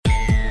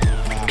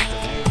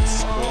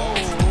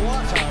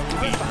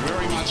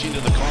much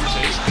into the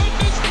contest.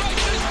 Goodness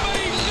gracious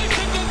me,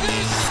 listen to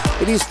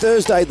this! It is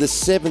Thursday the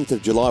 7th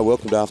of July.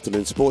 Welcome to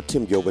Afternoon Sport.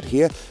 Tim Gilbert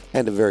here,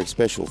 and a very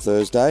special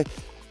Thursday.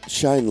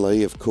 Shane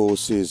Lee, of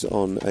course, is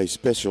on a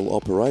special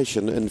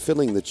operation, and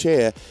filling the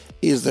chair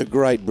is the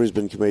great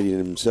Brisbane comedian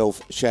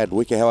himself, Shad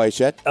Wicker. How are you,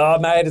 Shad? Oh,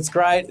 mate, it's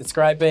great. It's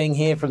great being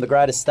here from the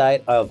greatest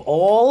state of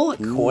all,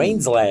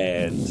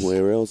 Queensland.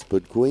 Where else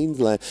but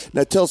Queensland?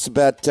 Now, tell us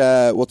about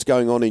what's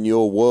going on in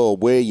your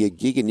world, where you're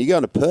gigging. You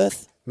going to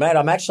Perth? Mate,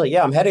 I'm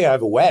heading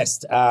over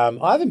west.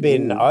 I haven't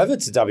been over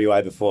to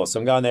WA before, so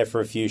I'm going there for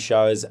a few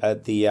shows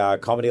at the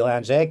Comedy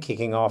Lounge there,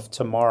 kicking off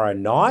tomorrow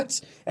night.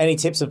 Any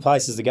tips of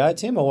places to go,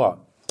 Tim, or what?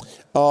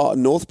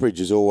 Northbridge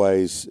is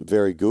always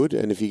very good,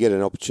 and if you get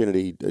an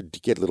opportunity to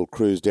get a little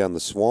cruise down the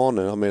Swan,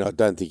 and I mean, I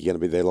don't think you're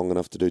going to be there long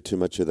enough to do too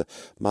much of the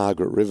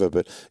Margaret River,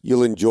 but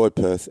you'll enjoy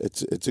Perth.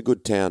 It's a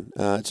good town.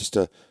 It's just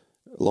a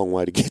long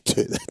way to get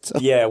to.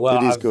 Yeah,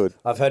 well, it is good.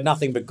 I've heard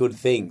nothing but good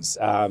things,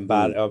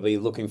 but I'll be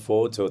looking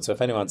forward to it. So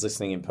if anyone's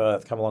listening in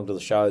Perth, come along to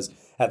the shows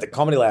at the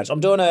Comedy Lounge. I'm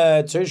doing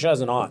 2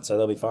 shows a night, so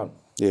they'll be fun.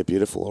 Yeah,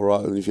 beautiful. All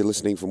right, and if you're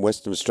listening from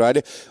Western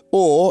Australia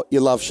or you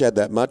love Shad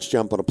that much,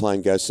 jump on a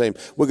plane, go see him.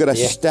 We've got a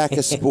stack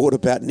of sport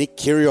about Nick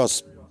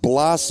Kyrgios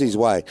blasts his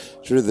way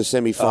through the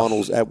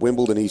semi-finals at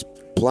Wimbledon. He's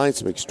playing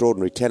some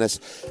extraordinary tennis.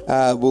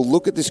 We'll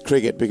look at this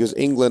cricket because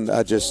England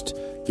are just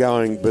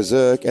going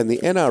berserk, and the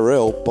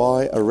NRL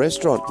buy a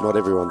restaurant. Not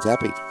everyone's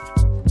happy.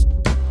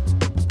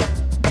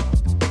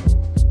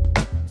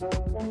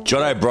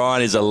 John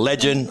O'Brien is a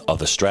legend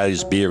of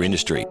Australia's beer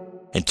industry.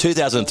 In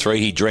 2003,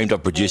 he dreamed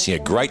of producing a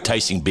great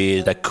tasting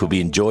beer that could be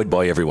enjoyed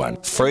by everyone,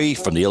 free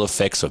from the ill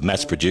effects of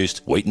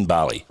mass-produced wheat and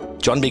barley.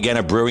 John began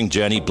a brewing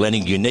journey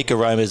blending unique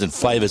aromas and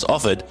flavours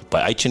offered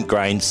by ancient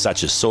grains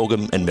such as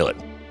sorghum and millet.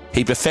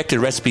 He perfected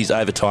recipes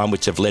over time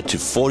which have led to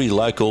 40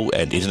 local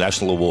and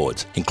international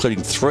awards,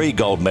 including 3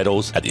 gold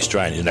medals at the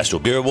Australian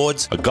International Beer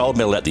Awards, a gold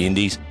medal at the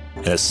Indies,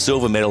 and a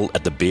silver medal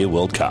at the Beer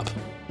World Cup.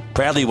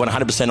 Proudly 100%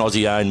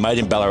 Aussie-owned, made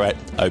in Ballarat,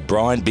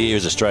 O'Brien Beer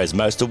is Australia's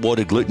most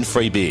awarded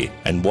gluten-free beer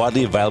and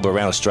widely available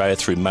around Australia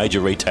through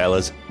major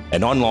retailers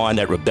and online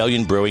at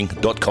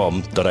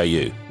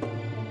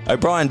rebellionbrewing.com.au.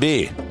 O'Brien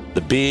Beer,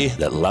 the beer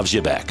that loves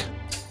you back.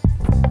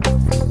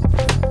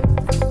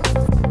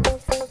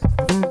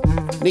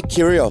 Nick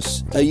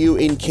Kyrgios, are you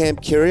in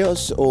Camp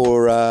Kyrgios,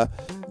 or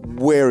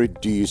where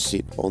do you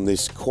sit on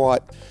this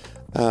quite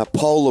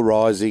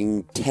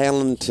polarising,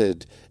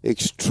 talented,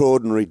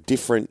 extraordinary,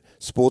 different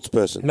sports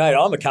person? Mate,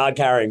 I'm a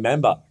card-carrying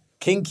member.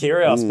 King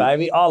Kyrgios,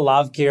 baby. I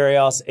love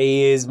Kyrgios.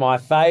 He is my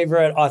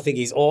favourite. I think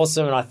he's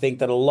awesome, and I think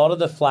that a lot of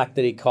the flack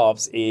that he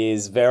cops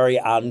is very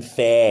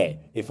unfair,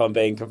 if I'm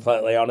being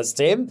completely honest,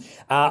 Tim.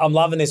 I'm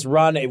loving this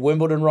run at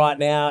Wimbledon right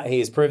now. He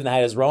has proven the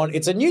haters wrong.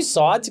 It's a new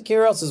side to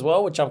Kyrgios as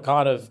well, which I'm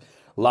kind of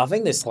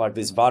loving, this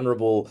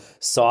vulnerable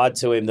side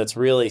to him that's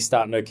really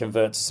starting to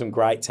convert to some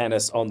great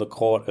tennis on the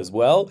court as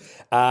well.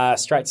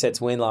 Straight sets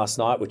win last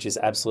night, which is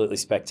absolutely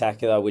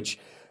spectacular, which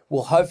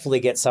will hopefully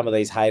get some of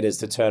these haters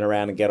to turn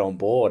around and get on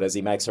board as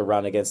he makes a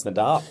run against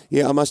Nadal.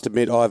 Yeah, I must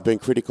admit I've been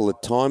critical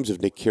at times of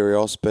Nick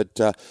Kyrgios,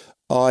 but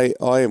I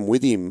am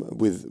with him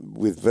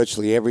with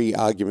virtually every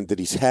argument that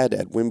he's had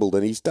at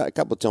Wimbledon. A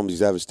couple of times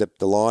he's overstepped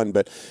the line,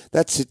 but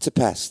that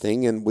Tsitsipas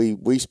thing, and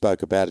we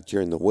spoke about it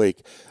during the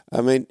week.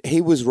 I mean,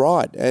 he was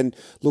right. And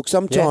look,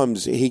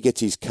 sometimes he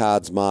gets his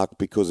cards marked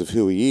because of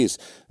who he is.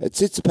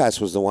 Tsitsipas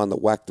was the one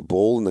that whacked the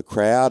ball in the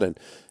crowd, and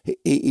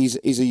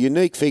he's a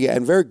unique figure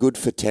and very good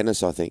for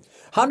tennis, I think.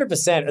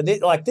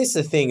 100%. Like, this is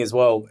the thing as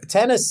well.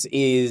 Tennis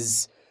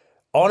is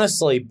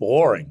honestly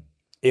boring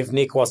if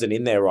Nick wasn't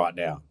in there right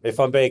now, if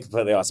I'm being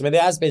completely honest. I mean,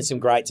 there has been some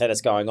great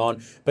tennis going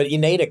on, but you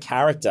need a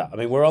character. I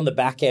mean, we're on the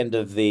back end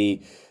of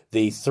the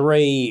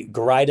 3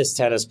 greatest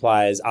tennis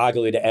players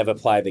arguably to ever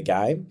play the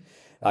game.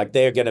 Like,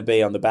 they're going to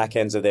be on the back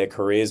ends of their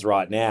careers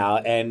right now.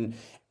 And,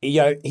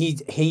 you know,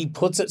 he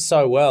puts it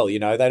so well. You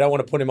know, they don't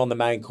want to put him on the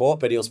main court,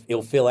 but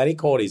he'll fill any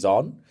court he's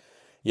on.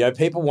 You know,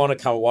 people want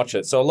to come and watch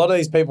it. So a lot of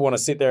these people want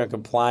to sit there and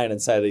complain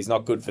and say that he's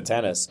not good for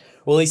tennis.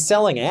 Well, he's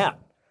selling out.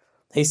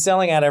 He's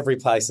selling out every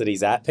place that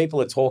he's at.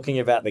 People are talking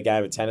about the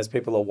game of tennis.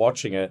 People are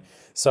watching it.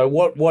 So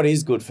what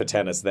is good for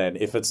tennis then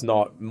if it's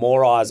not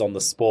more eyes on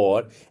the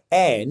sport?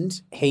 And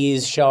he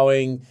is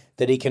showing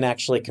that he can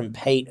actually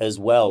compete as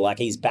well. Like,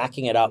 he's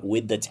backing it up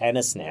with the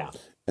tennis now.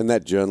 And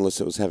that journalist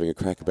that was having a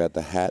crack about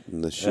the hat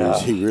and the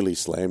shoes, he really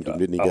slammed him,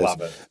 didn't he? I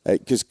love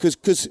it.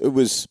 Because it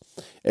was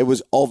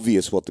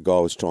obvious what the guy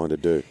was trying to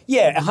do.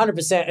 Yeah,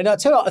 100%. And I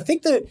tell you what, I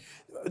think that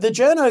the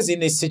journos in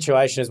this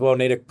situation as well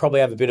need to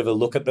probably have a bit of a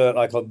look at a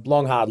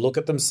long, hard look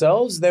at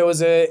themselves. There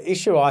was an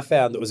issue I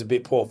found that was a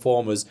bit poor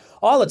form was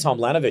Isla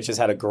Tomljanovic has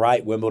had a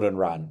great Wimbledon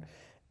run.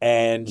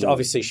 And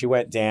obviously she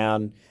went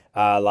down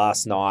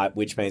last night,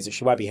 which means that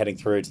she won't be heading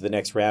through to the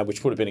next round,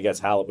 which would have been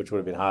against Halep, which would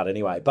have been hard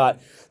anyway. But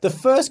the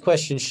first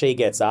question she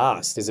gets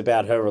asked is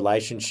about her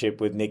relationship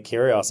with Nick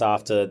Kyrgios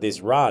after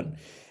this run.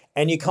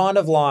 And you kind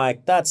of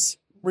like, that's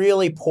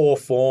really poor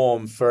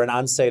form for an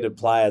unseeded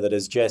player that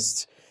has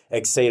just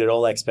exceeded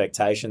all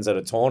expectations at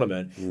a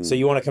tournament. So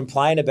you want to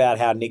complain about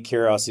how Nick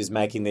Kyrgios is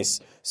making this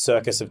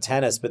circus of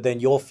tennis, but then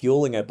you're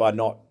fueling it by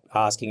not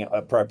asking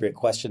appropriate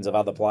questions of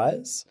other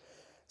players.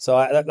 So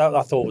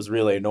I thought was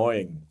really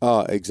annoying.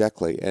 Oh,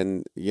 exactly.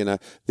 And,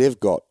 they've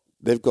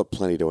got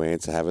plenty to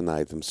answer, haven't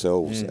they,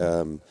 themselves?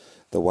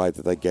 The way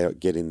that they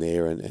get in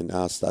there and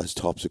ask those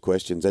types of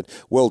questions. And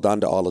well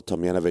done to Ajla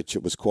Tomljanovic.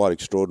 It was quite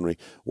extraordinary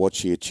what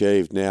she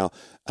achieved. Now,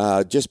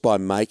 just by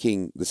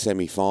making the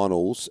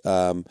semi-finals,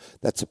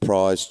 that's a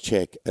prize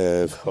check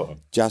of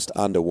just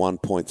under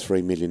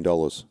 $1.3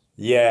 million.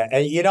 Yeah,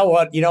 and you know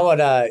what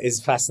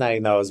is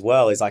fascinating though as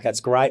well is like that's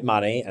great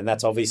money, and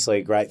that's obviously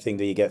a great thing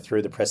that you get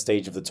through the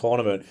prestige of the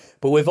tournament.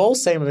 But we've all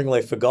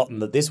seemingly forgotten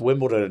that this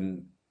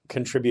Wimbledon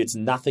contributes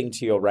nothing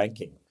to your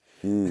ranking.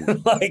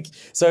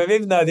 So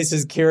even though this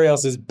is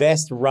Kyrgios's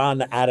best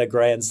run at a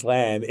Grand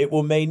Slam, it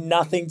will mean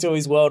nothing to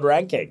his world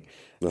ranking.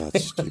 Oh,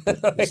 it's stupid,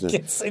 isn't it?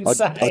 It's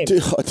insane. I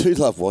do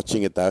love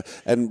watching it though,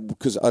 and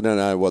because I don't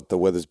know what the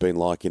weather's been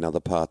like in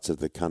other parts of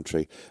the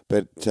country,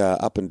 but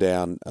up and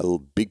down a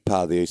big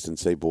part of the eastern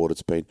seaboard,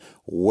 it's been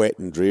wet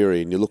and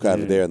dreary. And you look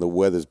over there, and the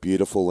weather's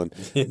beautiful. And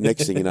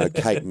next thing you know,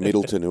 Kate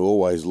Middleton, who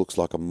always looks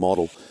like a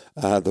model,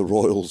 the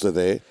Royals are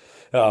there.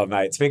 Oh,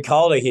 mate, it's been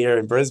colder here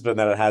in Brisbane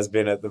than it has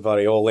been at the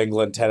bloody All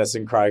England Tennis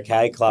and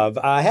Croquet Club.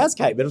 How's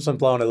Kate Middleton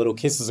blowing her little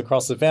kisses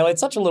across the family? It's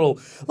such a little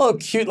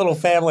cute little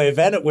family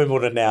event at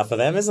Wimbledon now for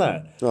them, isn't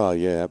it? Oh,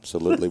 yeah,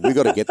 absolutely. We've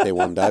got to get there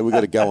one day. We've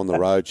got to go on the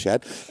road,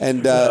 Chad.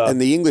 And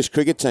the English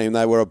cricket team,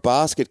 they were a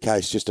basket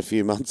case just a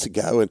few months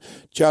ago. And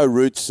Joe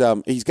Root's,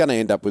 he's going to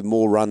end up with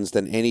more runs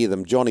than any of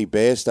them. Johnny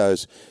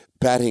Bairstow's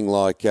batting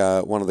like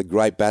one of the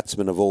great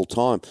batsmen of all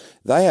time.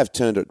 They have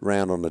turned it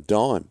round on a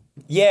dime.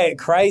 Yeah,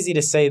 crazy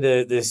to see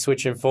the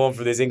switch in form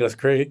for this English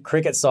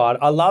cricket side.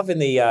 I love in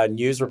the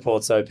news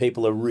reports, though,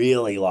 people are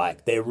really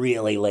they're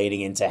really leaning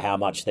into how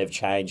much they've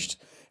changed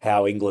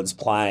how England's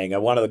playing.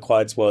 And one of the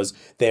quotes was,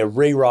 they're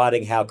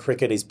rewriting how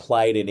cricket is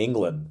played in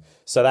England.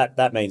 So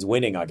that means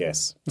winning, I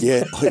guess.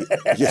 Yeah,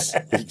 yes,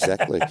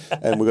 exactly.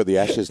 And we've got the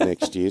Ashes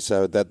next year,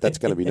 so that's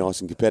going to be nice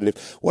and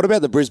competitive. What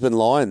about the Brisbane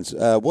Lions?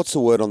 What's the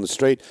word on the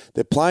street?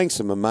 They're playing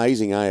some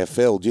amazing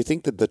AFL. Do you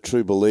think that the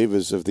true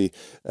believers of the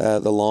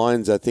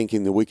Lions are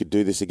thinking that we could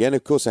do this again?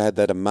 Of course, they had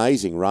that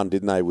amazing run,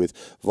 didn't they, with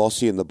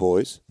Vossi and the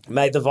boys?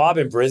 Mate, the vibe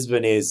in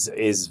Brisbane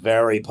is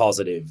very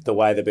positive, the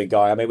way they've been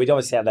going. I mean, we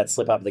obviously had that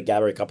slip up at the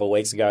Gabba a couple of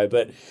weeks ago,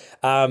 but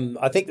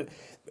I think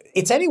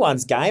it's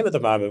anyone's game at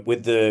the moment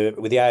with the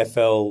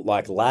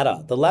AFL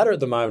ladder. The ladder at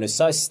the moment is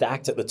so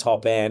stacked at the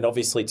top end.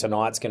 Obviously,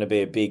 tonight's going to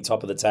be a big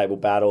top of the table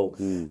battle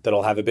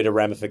that'll have a bit of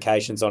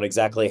ramifications on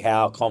exactly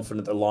how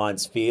confident the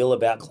Lions feel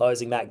about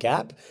closing that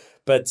gap.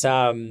 But,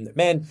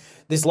 man,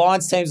 this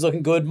Lions team's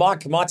looking good. My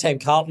team,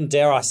 Carlton,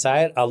 dare I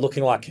say it, are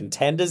looking like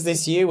contenders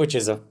this year, which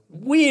is a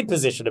weird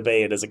position to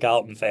be in as a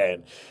Carlton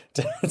fan,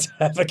 to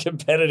have a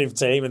competitive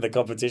team in the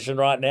competition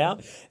right now.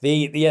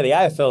 The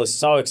AFL is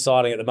so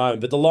exciting at the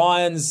moment. But the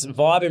Lions'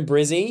 vibe in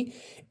Brizzy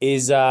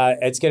is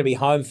it's going to be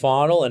home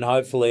final and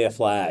hopefully a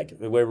flag.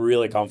 We're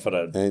really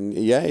confident. And,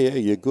 yeah,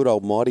 your good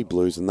old Mighty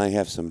Blues, and they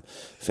have some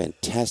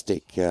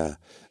fantastic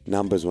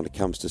numbers when it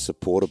comes to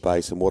supporter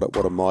base, and what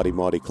a mighty,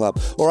 mighty club.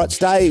 All right,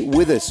 stay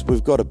with us.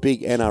 We've got a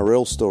big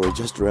NRL story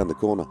just around the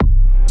corner.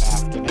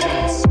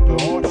 Afternoon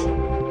Sport.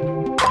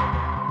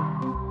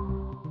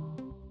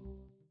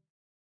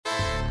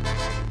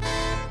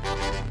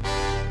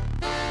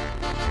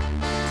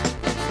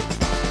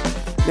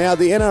 Now,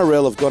 the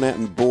NRL have gone out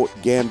and bought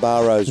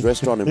Gambaro's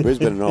restaurant in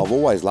Brisbane, and I've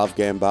always loved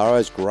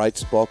Gambaro's. Great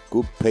spot,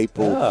 good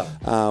people.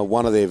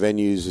 One of their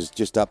venues is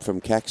just up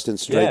from Caxton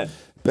Street. Yeah.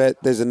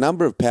 But there's a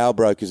number of power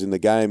brokers in the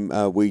game.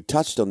 We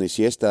touched on this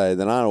yesterday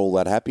that aren't all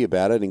that happy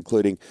about it,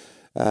 including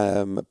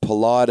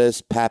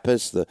Politis,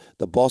 Pappas,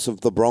 the boss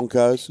of the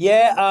Broncos.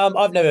 Yeah,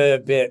 I've never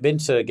been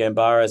to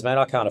Gambaro's, mate.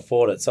 I can't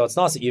afford it, so it's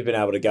nice that you've been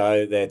able to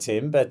go there,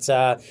 Tim. But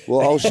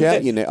well, I'll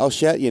shout you. I'll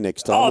shout you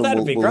next time. Oh,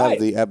 that'd be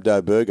great. We'll have the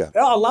Abdo burger.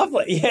 Oh,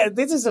 lovely. Yeah,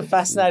 this is a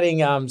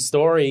fascinating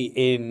story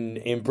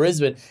in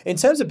Brisbane. In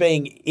terms of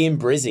being in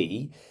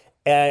Brizzy,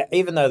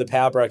 even though the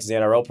power brokers in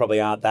the NRL probably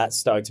aren't that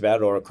stoked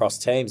about it or across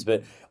teams,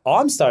 but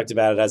I'm stoked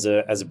about it as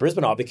a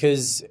Brisbaneite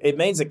because it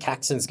means that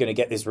Caxton's going to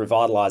get this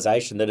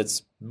revitalisation that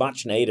it's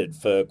much needed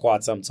for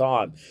quite some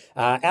time.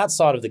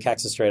 Outside of the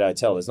Caxton Street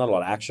Hotel, there's not a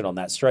lot of action on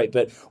that street.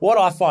 But what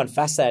I find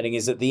fascinating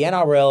is that the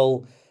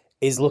NRL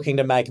is looking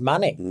to make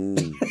money.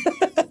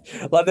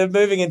 Like they're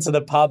moving into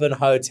the pub and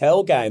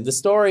hotel game. The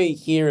story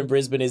here in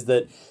Brisbane is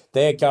that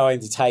they're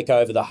going to take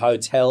over the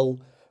hotel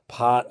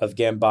part of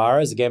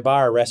Gambaro's. The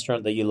Gambaro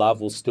restaurant that you love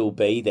will still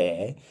be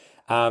there.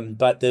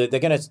 But they're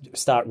going to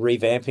start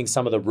revamping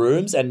some of the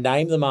rooms and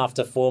name them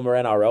after former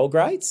NRL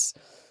greats.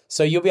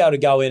 So you'll be able to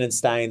go in and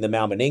stay in the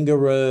Malmaninga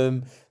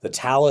room, the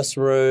Tallis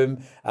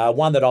room.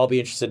 One that I'll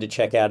be interested to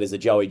check out is the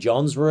Joey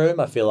Johns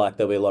room. I feel like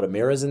there'll be a lot of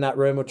mirrors in that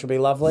room, which will be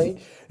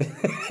lovely.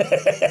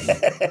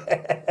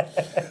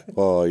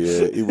 Oh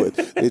yeah,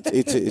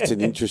 it's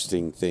an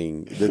interesting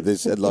thing.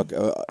 There's like,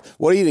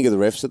 what do you think of the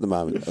refs at the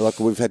moment? Like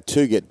we've had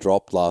 2 get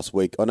dropped last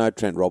week. I know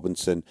Trent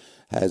Robinson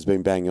has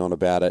been banging on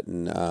about it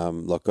and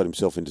got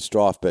himself into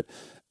strife, but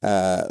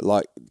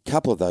like a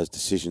couple of those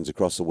decisions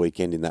across the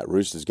weekend in that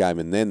Roosters game,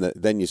 and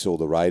then you saw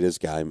the Raiders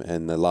game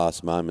and the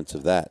last moments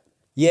of that.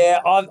 Yeah,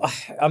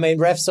 I mean,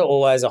 refs are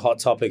always a hot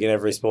topic in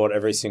every sport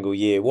every single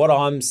year. What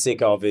I'm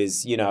sick of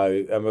is, we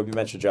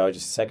mentioned Joe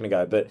just a second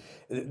ago, but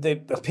the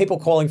people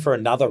calling for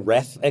another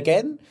ref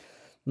again.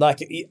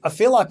 Like, I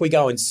feel like we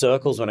go in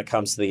circles when it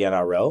comes to the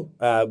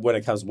NRL, when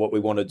it comes to what we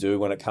want to do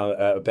when it comes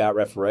about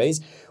referees.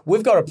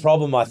 We've got a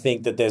problem, I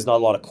think, that there's not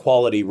a lot of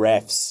quality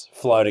refs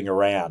floating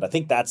around. I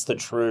think that's the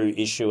true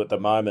issue at the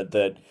moment,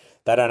 that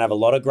they don't have a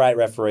lot of great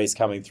referees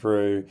coming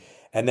through.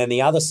 And then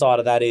the other side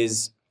of that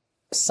is,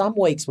 some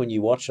weeks when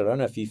you watch it, I don't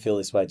know if you feel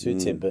this way too,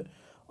 Tim, but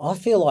I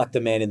feel like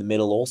the man in the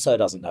middle also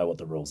doesn't know what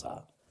the rules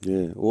are.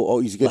 Yeah,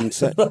 he's getting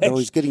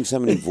he's getting so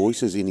many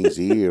voices in his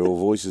ear or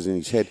voices in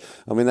his head.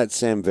 I mean, that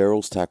Sam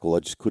Verrills tackle,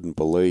 I just couldn't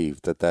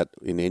believe that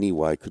in any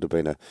way could have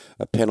been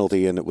a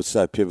penalty, and it was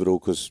so pivotal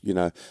because,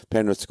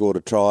 Penrith scored a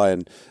try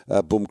and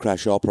boom,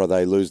 crash, opera,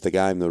 they lose the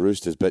game, the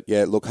Roosters. But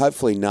yeah, look,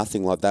 hopefully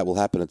nothing like that will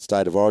happen at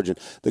State of Origin.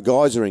 The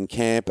guys are in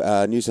camp,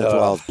 New South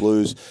Wales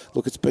Blues.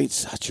 Look, it's been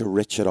such a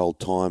wretched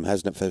old time,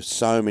 hasn't it, for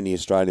so many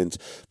Australians,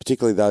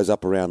 particularly those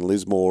up around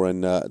Lismore,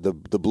 and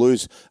the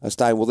Blues are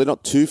staying, well, they're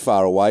not too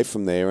far away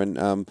from there.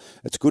 And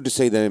it's good to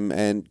see them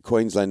and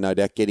Queensland, no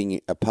doubt, getting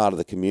a part of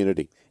the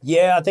community.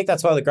 Yeah, I think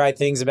that's one of the great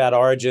things about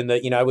Origin,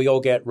 that, we all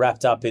get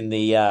wrapped up in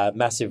the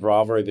massive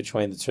rivalry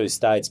between the two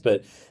states,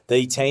 but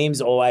the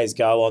teams always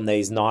go on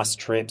these nice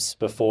trips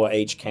before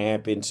each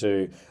camp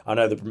into, I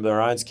know the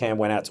Maroons camp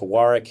went out to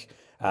Warwick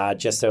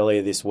just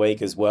earlier this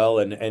week as well,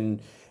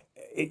 and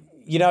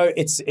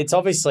it's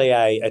obviously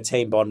a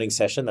team bonding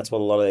session. That's what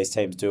a lot of these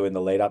teams do in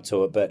the lead up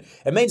to it. But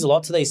it means a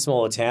lot to these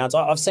smaller towns.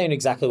 I've seen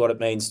exactly what it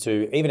means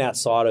to, even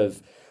outside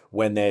of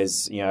when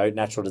there's,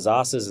 natural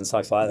disasters and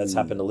stuff like that that's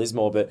happened to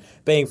Lismore. But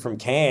being from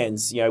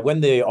Cairns, when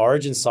the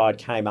Origin side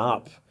came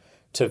up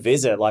to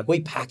visit, like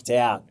we packed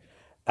out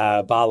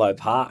Barlow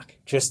Park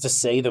just to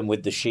see them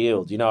with the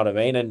shield. You know what I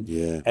mean?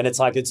 And it's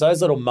like, it's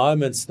those little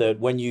moments that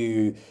when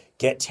you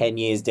get 10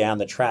 years down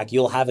the track,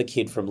 you'll have a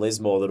kid from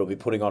Lismore that'll be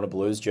putting on a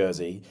Blues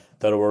jersey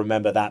that'll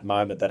remember that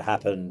moment that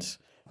happened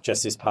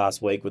just this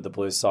past week with the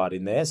Blues side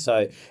in there.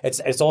 So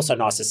it's also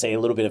nice to see a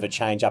little bit of a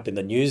change up in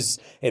the news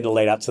in the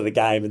lead up to the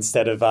game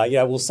instead of,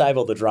 we'll save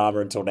all the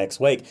drama until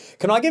next week.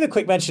 Can I give a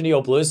quick mention to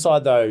your Blues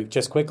side, though,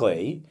 just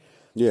quickly?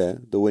 Yeah,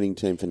 the winning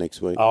team for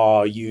next week.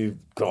 Oh,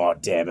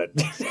 God damn it.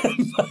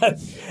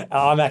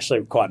 I'm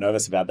actually quite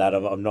nervous about that.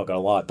 I'm not going to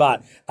lie.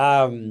 But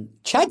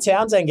Chad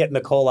Townsend getting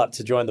the call up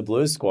to join the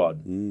Blues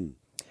squad.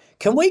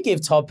 Can we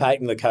give Todd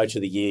Payton the Coach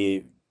of the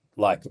Year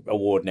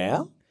award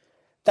now?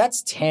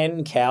 That's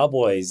 10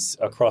 Cowboys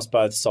across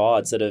both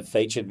sides that have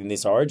featured in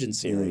this Origin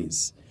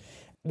series.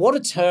 What a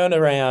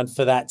turnaround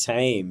for that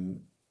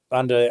team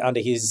under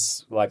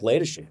his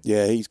leadership.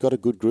 Yeah, he's got a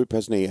good group,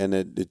 hasn't he? And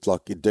it's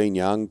like Dean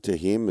Young to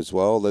him as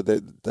well.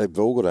 They've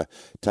all got to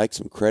take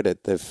some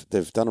credit.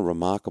 They've done a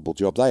remarkable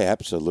job. They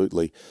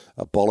absolutely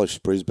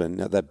abolished Brisbane,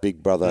 that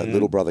big brother,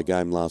 little brother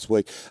game last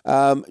week.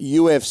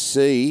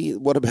 UFC,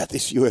 what about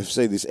this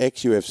UFC, this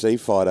ex-UFC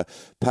fighter,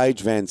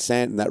 Paige Van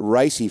Sant, and that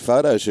racy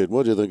photo shoot?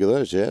 What do you think of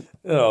that, Chad?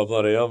 Oh,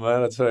 bloody hell,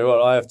 man. I tell you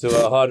what, I have to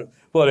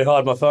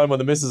hide my phone when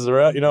the missus are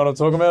out. You know what I'm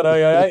talking about?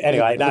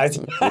 Anyway, no.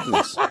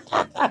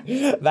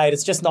 Mate,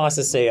 it's just nice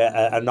to see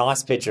a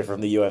nice picture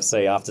from the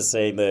UFC after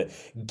seeing the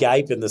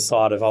gape in the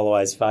side of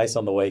Holloway's face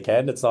on the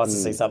weekend. It's nice to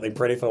see something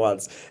pretty for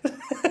once.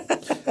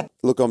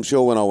 Look, I'm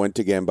sure when I went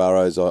to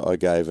Gambaro's, I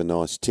gave a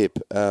nice tip.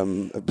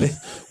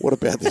 What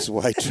about this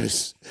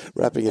waitress?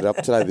 Wrapping it up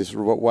today, this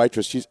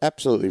waitress, she's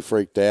absolutely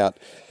freaked out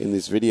in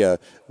this video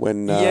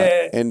when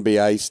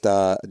NBA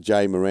star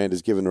Jay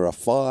Miranda's given her a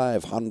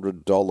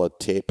 $500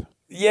 tip.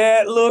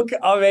 Yeah, look,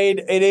 I mean,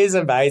 it is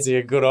amazing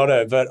and good on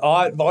her. But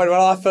when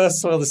I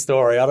first saw the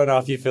story, I don't know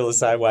if you feel the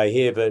same way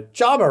here, but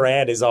Ja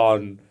Morant is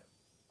on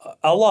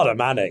a lot of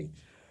money.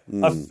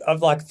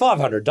 Of like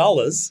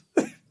 $500.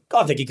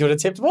 I think he could have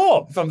tipped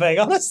more, if I'm being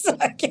honest.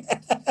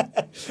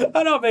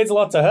 I know it means a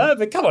lot to her,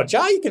 but come on,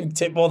 Jay, you can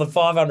tip more than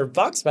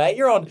 $500, mate.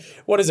 You're on,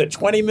 what is it,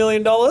 $20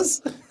 million?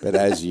 But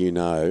as you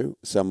know,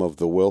 some of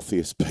the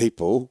wealthiest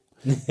people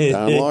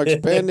don't like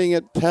spending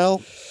it,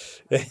 pal.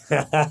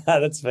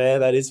 That's fair.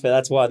 That is fair.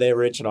 That's why they're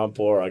rich and I'm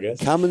poor, I guess.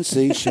 Come and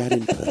see Shad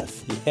in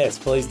Perth. Yes,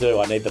 please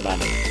do. I need the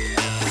money.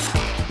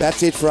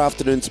 That's it for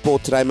Afternoon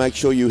Sport today. Make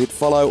sure you hit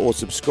follow or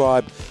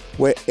subscribe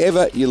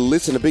wherever you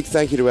listen. A big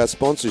thank you to our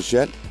sponsors,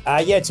 Shad.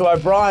 To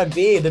O'Brien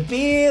Beer, the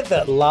beer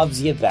that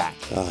loves you back.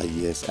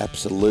 Yes,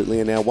 absolutely.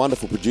 And our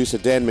wonderful producer,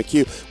 Dan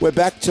McHugh. We're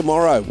back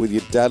tomorrow with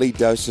your daily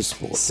dose of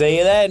sport. See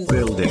you then.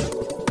 Building.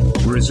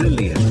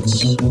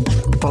 Resilience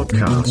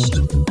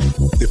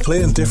Podcast. They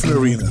play in different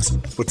arenas,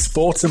 but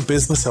sports and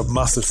business have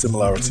massive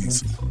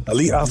similarities.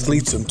 Elite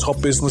athletes and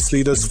top business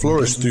leaders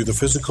flourish through the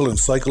physical and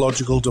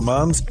psychological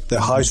demands their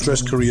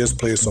high-stress careers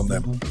place on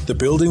them. The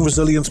Building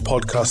Resilience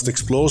podcast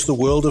explores the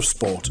world of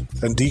sport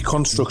and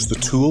deconstructs the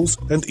tools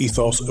and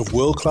ethos of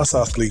world-class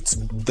athletes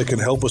that can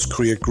help us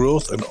create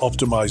growth and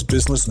optimize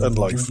business and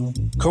life.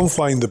 Come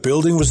find the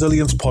Building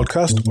Resilience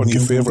podcast on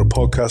your favorite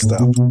podcast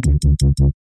app.